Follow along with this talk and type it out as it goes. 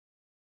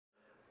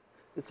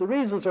It's the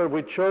reason, sir,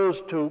 we chose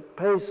to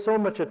pay so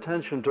much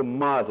attention to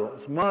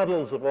models,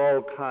 models of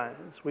all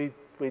kinds. We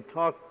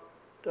talked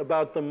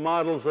about the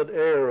models that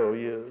Aero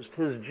used,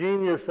 his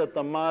genius at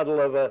the model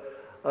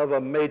of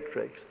a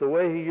matrix, the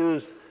way he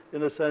used,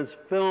 in a sense,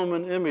 film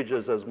and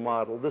images as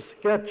model, the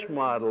sketch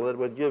model that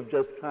would give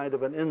just kind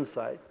of an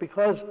insight.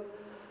 Because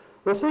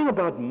the thing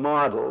about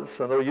models,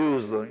 and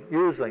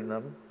using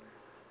them,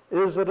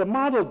 is that a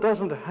model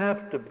doesn't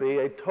have to be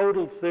a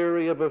total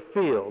theory of a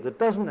field. It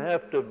doesn't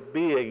have to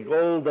be a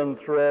golden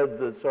thread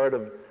that sort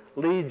of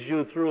leads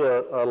you through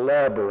a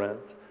labyrinth.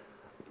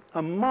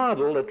 A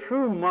model, a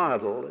true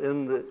model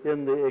in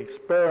the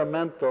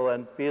experimental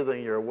and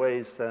feeling your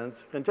way sense,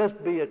 can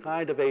just be a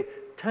kind of a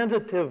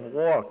tentative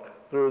walk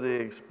through the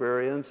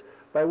experience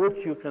by which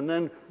you can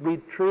then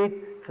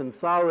retreat,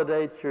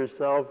 consolidate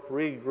yourself,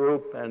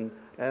 regroup,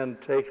 and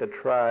take a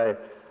try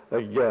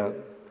again.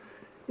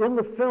 In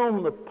the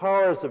film, The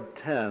Powers of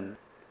 10,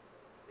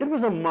 it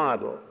was a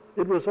model.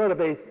 It was sort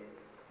of a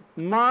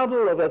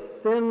model of a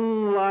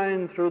thin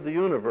line through the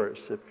universe,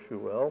 if you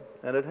will,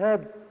 and it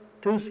had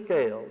two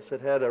scales. It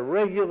had a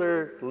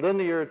regular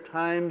linear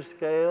time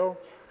scale,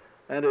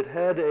 and it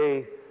had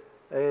a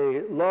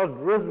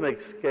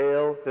logarithmic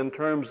scale in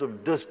terms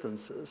of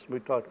distances. We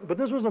talked, but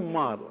this was a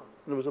model.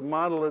 It was a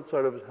model that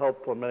sort of was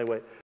helpful in many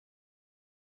ways.